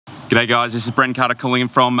G'day guys, this is Brent Carter calling in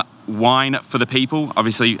from Wine for the People,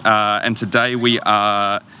 obviously, and today we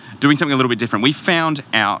are doing something a little bit different. We found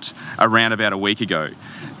out around about a week ago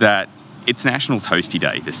that it's National Toasty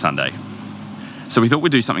Day this Sunday. So we thought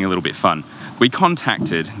we'd do something a little bit fun. We got in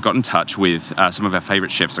touch with some of our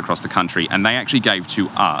favourite chefs across the country, and they actually gave to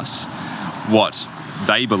us what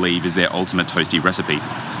they believe is their ultimate toasty recipe.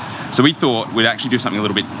 So we thought we'd actually do something a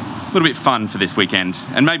little bit fun for this weekend,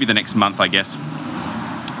 and maybe the next month, I guess.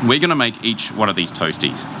 We're gonna make each one of these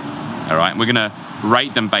toasties, all right? We're gonna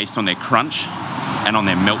rate them based on their crunch and on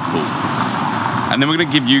their melt pool. And then we're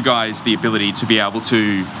gonna give you guys the ability to be able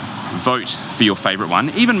to vote for your favorite one,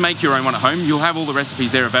 even make your own one at home. You'll have all the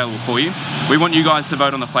recipes there available for you. We want you guys to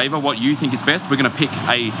vote on the flavor, what you think is best. We're gonna pick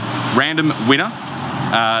a random winner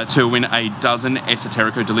to win a dozen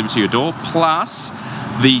Esoterico delivered to your door, plus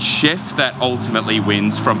the chef that ultimately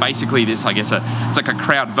wins from basically this, I guess, it's like a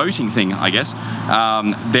crowd voting thing, I guess.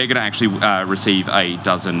 They're gonna actually receive a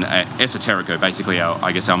dozen Esoterico, basically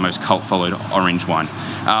our most cult followed orange wine.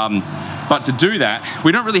 But to do that,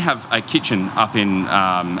 we don't really have a kitchen up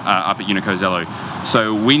at Unicozello,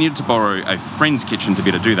 so we needed to borrow a friend's kitchen to be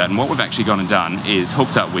able to do that. And what we've actually gone and done is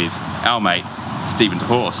hooked up with our mate, Stephen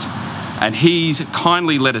Horst. And he's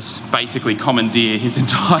kindly let us basically commandeer his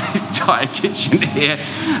entire kitchen here,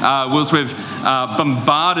 whilst we've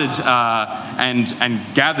bombarded and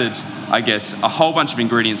gathered, I guess, a whole bunch of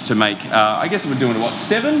ingredients to make, I guess we're doing what,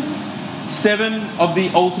 seven of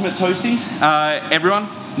the ultimate toasties. Everyone,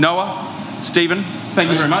 Noah, Stephen,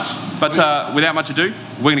 thank you very much. But without much ado,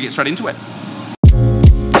 we're gonna get straight into it.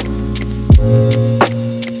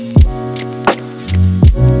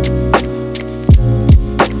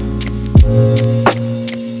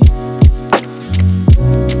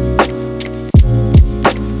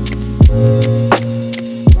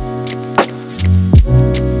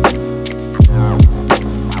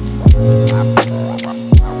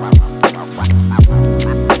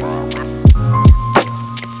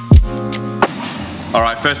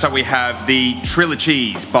 First up we have the Trilla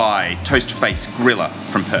Cheese by Toast Face Griller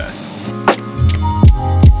from Perth.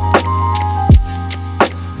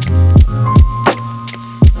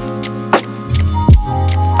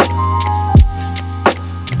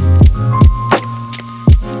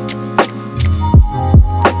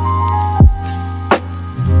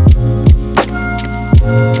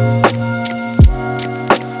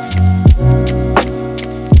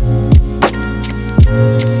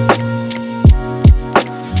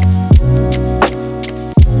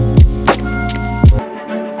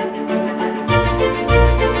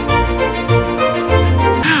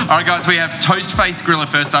 Alright guys, we have Toast Face Griller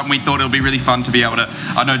first up, and we thought it would be really fun to be able to,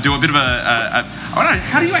 I don't know, do a bit of I don't know,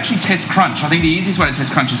 how do you actually test crunch? I think the easiest way to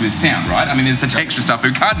test crunch is with sound, right? I mean, there's the texture stuff,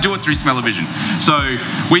 but we can't do it through smell-o-vision. So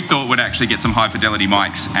we thought we'd actually get some high fidelity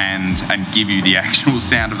mics and give you the actual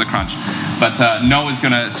sound of the crunch. But Noah's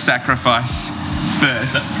gonna sacrifice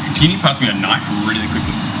first. Can you pass me a knife really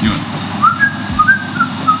quickly? You want?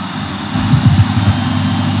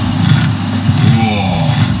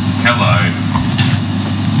 Whoa, hello.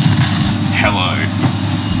 Hello.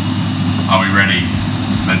 Are we ready?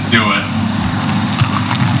 Let's do it.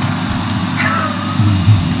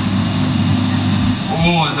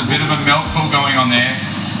 Oh, there's a bit of a melt pool going on there.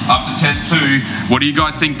 Up to test 2. What do you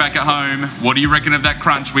guys think back at home? What do you reckon of that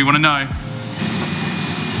crunch? We want to know.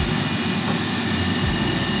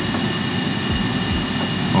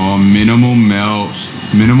 Oh, minimal melt.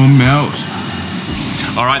 Minimal melt.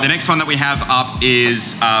 All right, the next one that we have up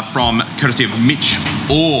is from courtesy of Mitch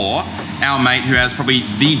Orr, our mate who has probably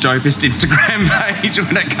the dopest Instagram page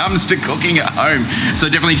when it comes to cooking at home. So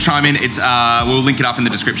definitely chime in. It's we'll link it up in the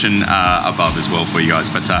description above as well for you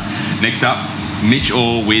guys. But next up, Mitch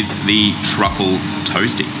Orr with the Truffle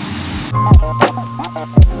Toasty.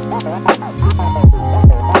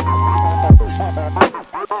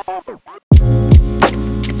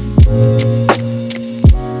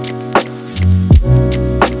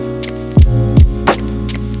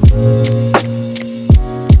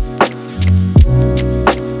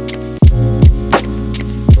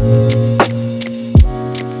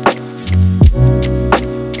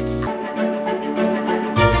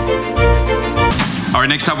 All right,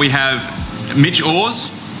 next up we have Mitch Orr's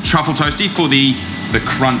Truffle Toasty for the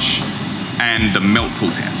crunch and the melt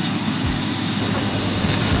pool test.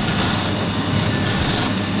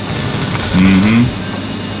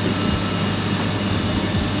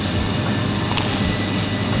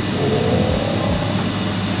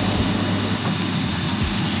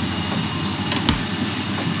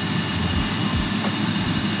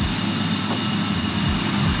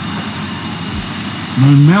 No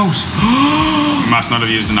melt. Must not have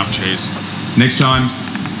used enough cheese. Next time,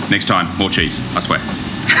 Next time, more cheese, I swear.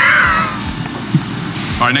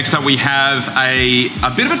 All right, next up we have a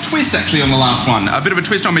bit of a twist actually on the last one. A bit of a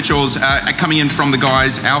twist on Mitchell's, coming in from the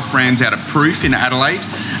guys, our friends out at Proof in Adelaide.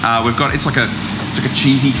 We've got, it's like a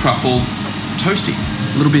cheesy truffle toasty.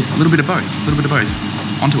 A little bit of both,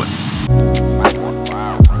 Onto it.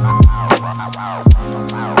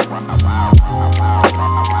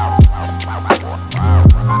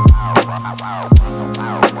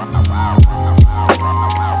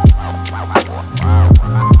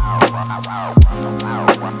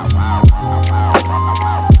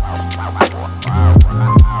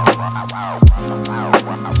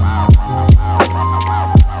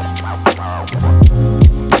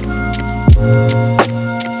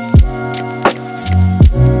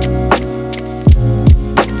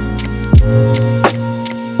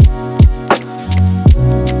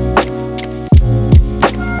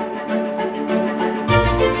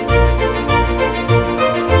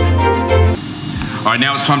 All right,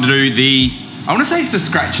 now it's time to do the, I want to say it's the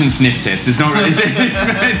scratch and sniff test. It's not really, it's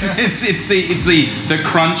the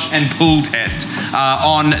crunch and pull test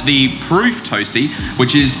on the Proof Toasty,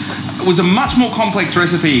 which was a much more complex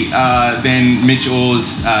recipe than Mitch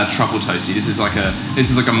Orr's truffle toasty. This is like a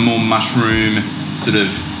more mushroom sort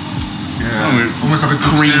of, almost like a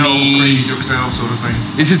creamy duxelle sort of thing.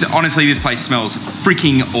 This is, honestly, this place smells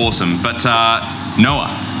freaking awesome. But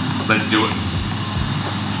Noah, let's do it.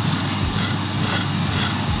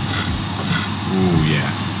 Ooh, yeah.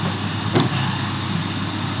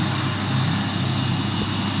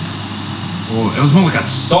 Oh, it was more like a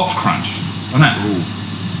soft crunch, wasn't it? Ooh.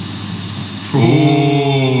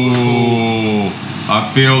 I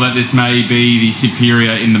feel that this may be the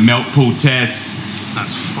superior in the melt pool test.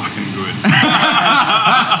 That's fucking good.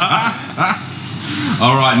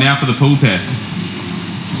 All right, now for the pool test.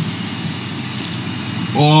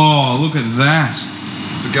 Oh, look at that.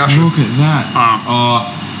 It's a gusher. Look at that.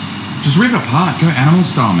 Just rip it apart. Go animal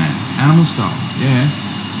style, man. Animal style. Yeah.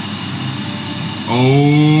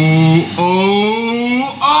 Oh,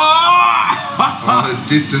 there's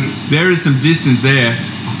distance. There is some distance there.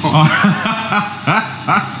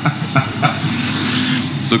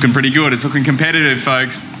 It's looking pretty good. It's looking competitive,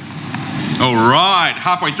 folks. All right,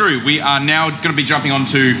 halfway through, we are now going to be jumping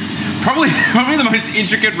onto probably the most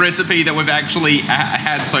intricate recipe that we've actually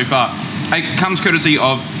had so far. It comes courtesy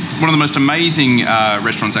of one of the most amazing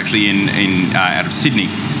restaurants actually in out of Sydney,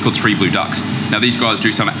 called Three Blue Ducks. Now these guys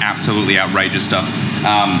do some absolutely outrageous stuff.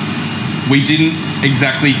 We didn't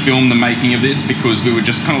exactly film the making of this because we were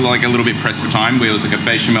just kind of like a little bit pressed for time. There was like a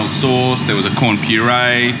bechamel sauce, there was a corn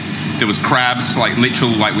puree, there was crabs, like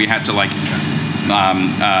literal, like we had to like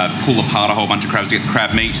pull apart a whole bunch of crabs to get the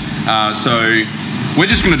crab meat. So we're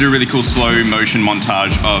just gonna do a really cool slow motion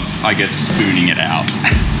montage of, I guess, spooning it out.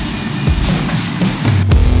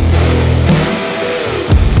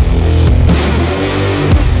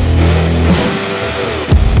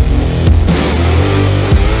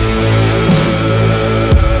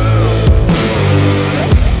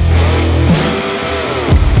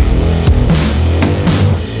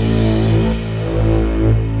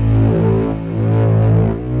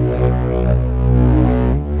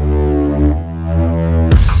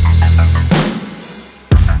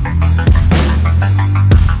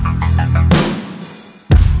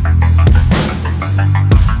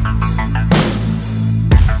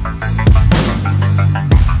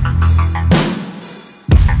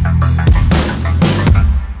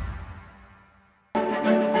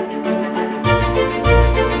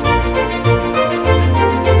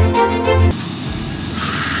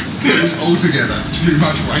 Altogether, too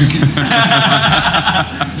much wanking.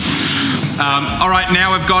 All right,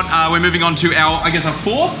 now we've got, we're moving on to our, I guess, our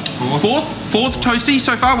fourth toasty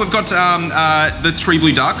so far. We've got the Three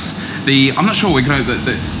Blue Ducks. I'm not sure we're going to,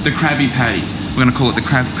 the Krabby Patty. We're going to call it the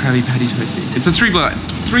Krabby Patty Toasty. It's the Three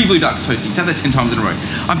Blue Ducks Toasty. Say that 10 times in a row.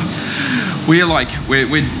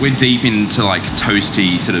 We're deep into like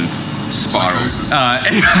toasty sort of spirals.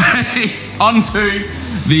 Anyway, onto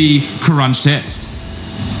the crunch test.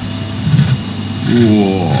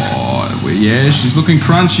 Whoa, yeah, she's looking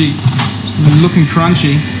crunchy. She's looking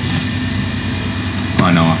crunchy. All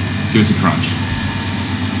right, Noah, give us a crunch.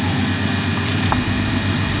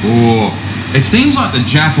 Oh, it seems like the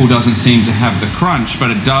Jaffle doesn't seem to have the crunch,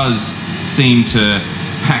 but it does seem to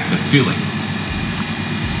pack the filling.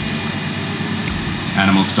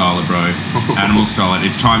 Animal style it, bro. Animal style it.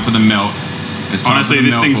 It's time for the melt. Honestly,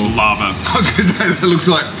 this thing's lava. I was going to say, that looks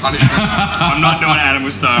like punishment. I'm not doing animal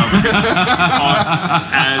style. It's hot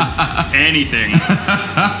as anything.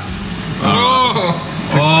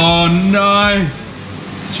 Oh no.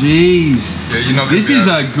 Jeez. Yeah, you're not this is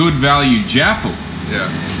a good value Jaffle. Yeah.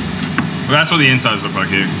 Well, that's what the insides look like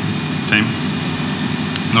here, team.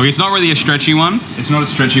 Look, it's not really a stretchy one. It's not a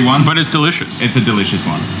stretchy one. But it's delicious. It's a delicious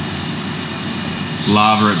one.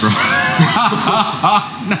 Lava it, bro.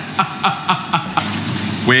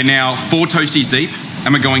 We're now 4 toasties deep,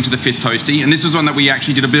 and we're going to the 5th toasty. And this was one that we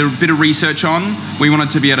actually did a bit of research on. We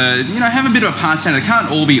wanted to be able to, have a bit of a pass down. It can't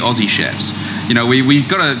all be Aussie chefs. We've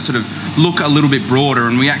got to sort of look a little bit broader,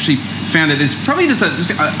 and we actually found that there's probably a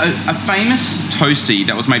famous toasty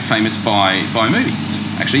that was made famous by a movie.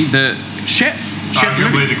 Actually, the Chef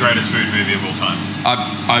Arguably the greatest food movie of all time.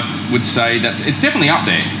 I would say that it's definitely up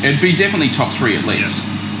there. It'd be definitely top 3 at least,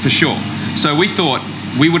 for sure. So we thought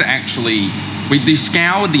we would actually, we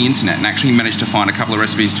scoured the internet and actually managed to find a couple of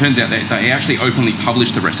recipes. Turns out that they actually openly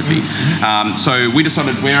published the recipe. So we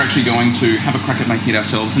decided we're actually going to have a crack at making it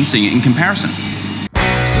ourselves and seeing it in comparison.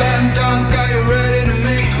 Slam dunk, are you ready to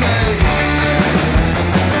meet me?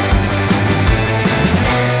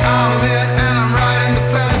 I'm lit and I'm riding the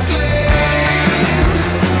fast lane.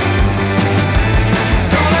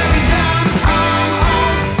 Don't let me down, I'm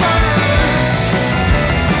on fire.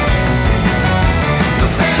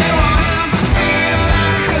 Does anyone else feel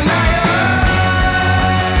like a liar?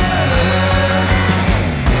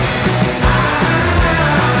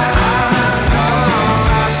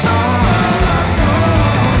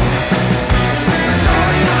 It's all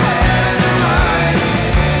in your head and your mind.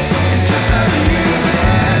 You just have to use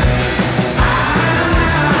it.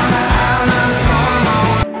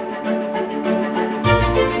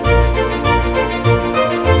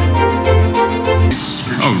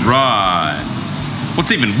 All right.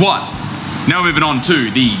 What's even what? Now we're moving on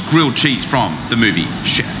to the grilled cheese from the movie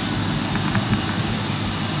Chef.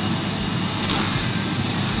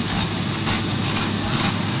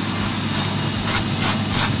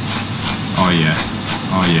 Oh yeah.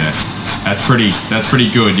 Oh yeah. That's pretty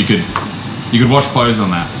good. You could wash clothes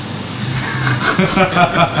on that.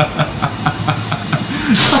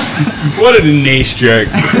 What a niche joke.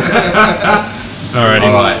 Alrighty.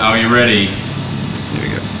 All right, are we ready? There we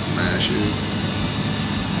go. Smash it.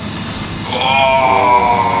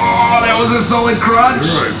 Oh, that was a solid crunch.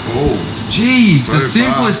 Zero pull. Jeez, So the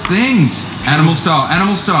simplest things. Animal style.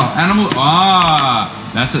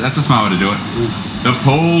 That's a smart way to do it. The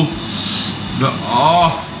pull.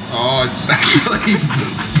 Oh, it's actually.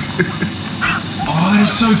 Oh, that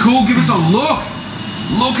is so cool. Give us a look.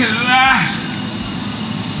 Look at that.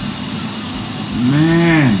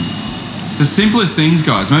 Man. The simplest things,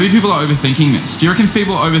 guys. Maybe people are overthinking this. Do you reckon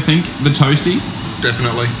people overthink the toasty?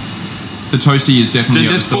 Definitely. The toasty is definitely.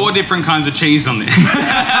 Dude, there's 4 different kinds of cheese on this.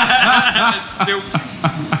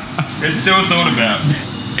 it's still thought about.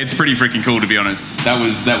 It's pretty freaking cool, to be honest. That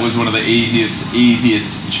was one of the easiest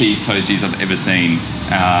cheese toasties I've ever seen,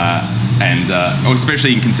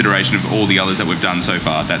 especially in consideration of all the others that we've done so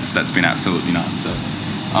far. That's been absolutely nuts. So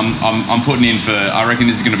I'm putting in for. I reckon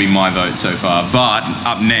this is going to be my vote so far. But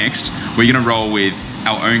up next, we're going to roll with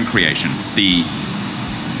our own creation, the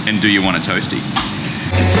And Do You Want a Toasty?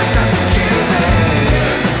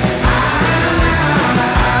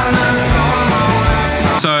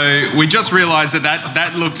 So we just realized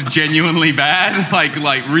that looked genuinely bad, like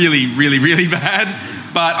really, really, really bad.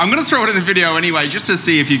 But I'm gonna throw it in the video anyway, just to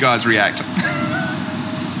see if you guys react.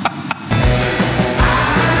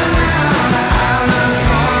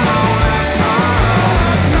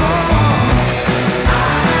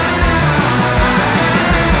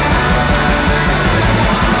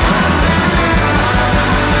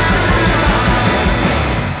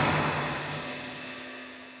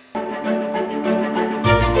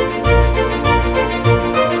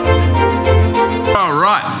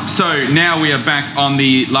 So now we are back on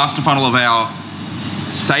the last and final of our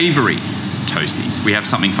savoury toasties. We have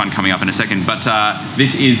something fun coming up in a second, but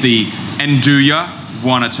this is the Nduja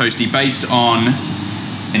Want a Toasty, based on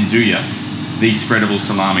Nduja, the spreadable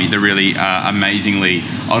salami, the really amazingly,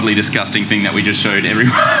 oddly disgusting thing that we just showed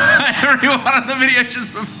everyone in the video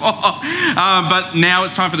just before. But now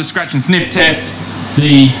it's time for the scratch and sniff test,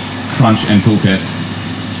 the crunch and pull test.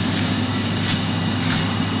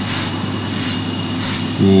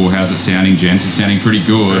 Ooh, how's it sounding, gents? It's sounding pretty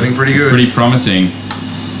good. Sounding pretty good. It's pretty promising.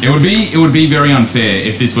 It would be very unfair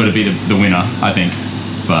if this were to be the winner, I think.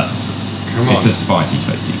 But it's a spicy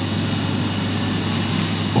toasty.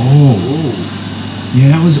 Oh. Ooh. Yeah,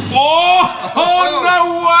 that was. Oh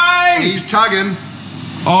no way! He's tugging.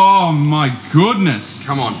 Oh my goodness.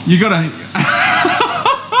 Come on. You gotta.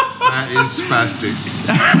 That is spastic.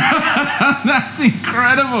 That's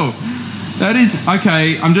incredible. That is,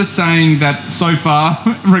 okay, I'm just saying that so far,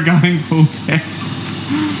 regarding pull test,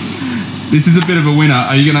 this is a bit of a winner.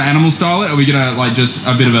 Are you gonna animal style it, or are we gonna like just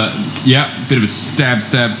a bit of a Yeah, bit of a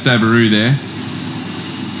stabberoo there.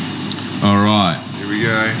 All right. Here we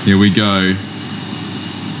go. Here we go.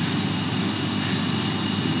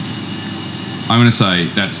 I'm gonna say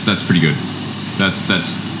that's pretty good. That's.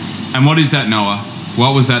 And what is that, Noah?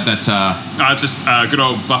 What was that? Just good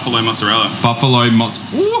old buffalo mozzarella. Buffalo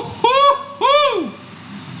mozzarella.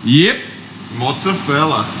 Yep.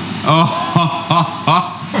 Mozzarella.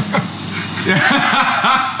 Oh.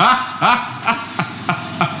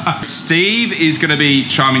 Steve is going to be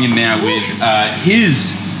chiming in now with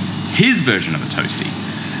his version of a toasty,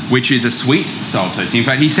 which is a sweet style toasty. In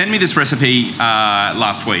fact, he sent me this recipe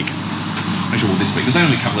last week. Actually, well, this week. It was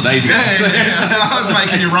only a couple of days ago. Yeah. I was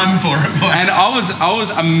making you run for it. And I was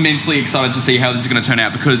immensely excited to see how this is going to turn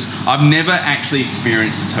out, because I've never actually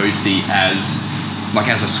experienced a toasty as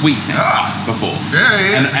a sweet thing before.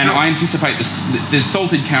 Yeah, and sure. I anticipate there's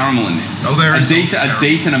salted caramel in this. Oh, there is a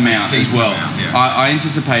decent amount as well. Amount, yeah. I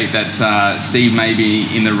anticipate that Steve may be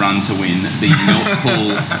in the run to win the milk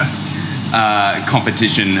pool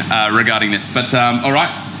competition regarding this. But all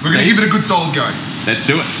right, we're going to give it a good solid go. Let's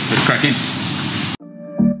do it. Let's crack in.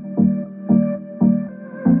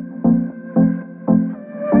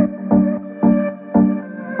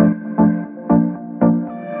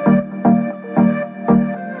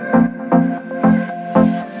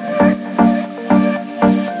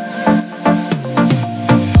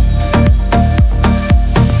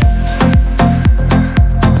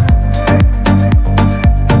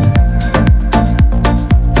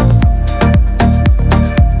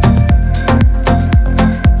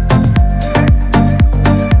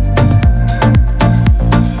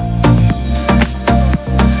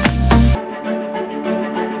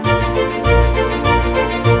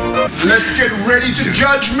 Let's get ready to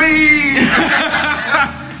judge me.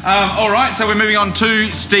 All right, so we're moving on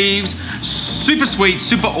to Steve's super sweet,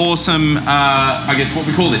 super awesome. I guess what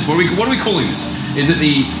we call this. What are we calling this? Is it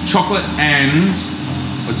the chocolate and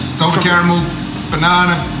Salted caramel,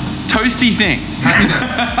 banana, toasty thing?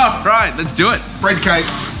 happiness. All right, let's do it. Bread cake.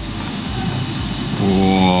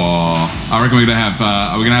 Oh, I reckon we're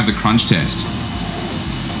gonna have the crunch test.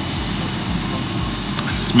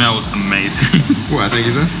 It smells amazing. Well, thank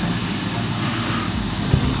you, sir.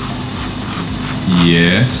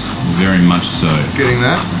 Yes, very much so. Getting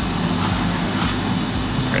that.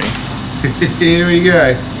 Ready? Here we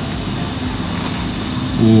go.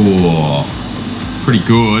 Oh, pretty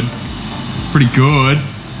good. Pretty good.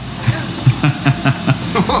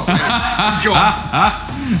 He's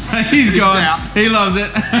gone. He's gone. out. He loves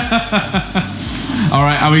it. All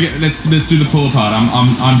right, let's do the pull apart.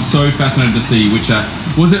 I'm so fascinated to see which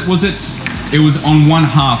it was on one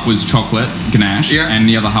half was chocolate ganache, Yeah. and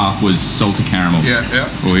the other half was salted caramel. Yeah.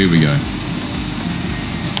 Oh, here we go.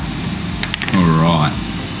 All right.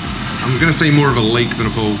 I'm going to see more of a leak than a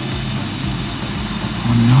pull.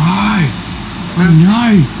 Oh no! Oh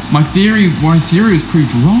no! My theory was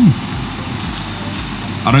proved wrong.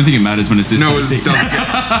 I don't think it matters when it's this. No, it tasty. doesn't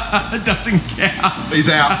count. It doesn't count. He's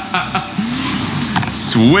out.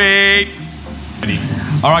 Sweet.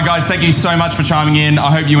 All right, guys, thank you so much for chiming in.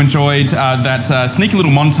 I hope you enjoyed that sneaky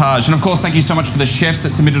little montage. And of course, thank you so much for the chefs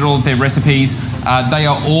that submitted all of their recipes. They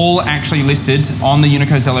are all actually listed on the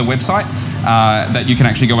Unicozello website that you can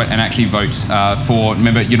actually go and actually vote for.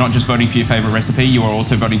 Remember, you're not just voting for your favorite recipe, you are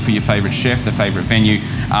also voting for your favorite chef, the favorite venue.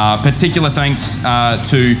 Particular thanks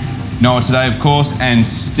to Noah today, of course, and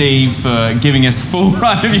Steve for giving us full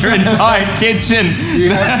run of your entire kitchen. You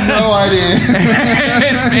have no idea.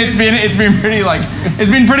 it's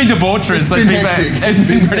been pretty debaucherous. Let's be fair. It's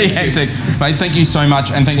been pretty hectic. Mate, thank you so much,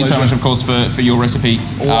 and thank you so much, of course, for your recipe,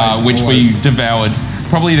 which we devoured.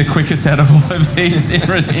 Probably the quickest out of all of these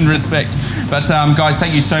in respect. But guys,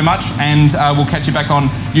 thank you so much, and we'll catch you back on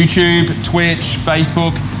YouTube, Twitch,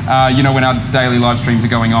 Facebook. You know when our daily live streams are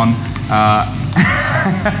going on.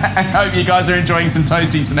 I hope you guys are enjoying some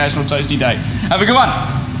Toasties for National Toasty Day. Have a good one.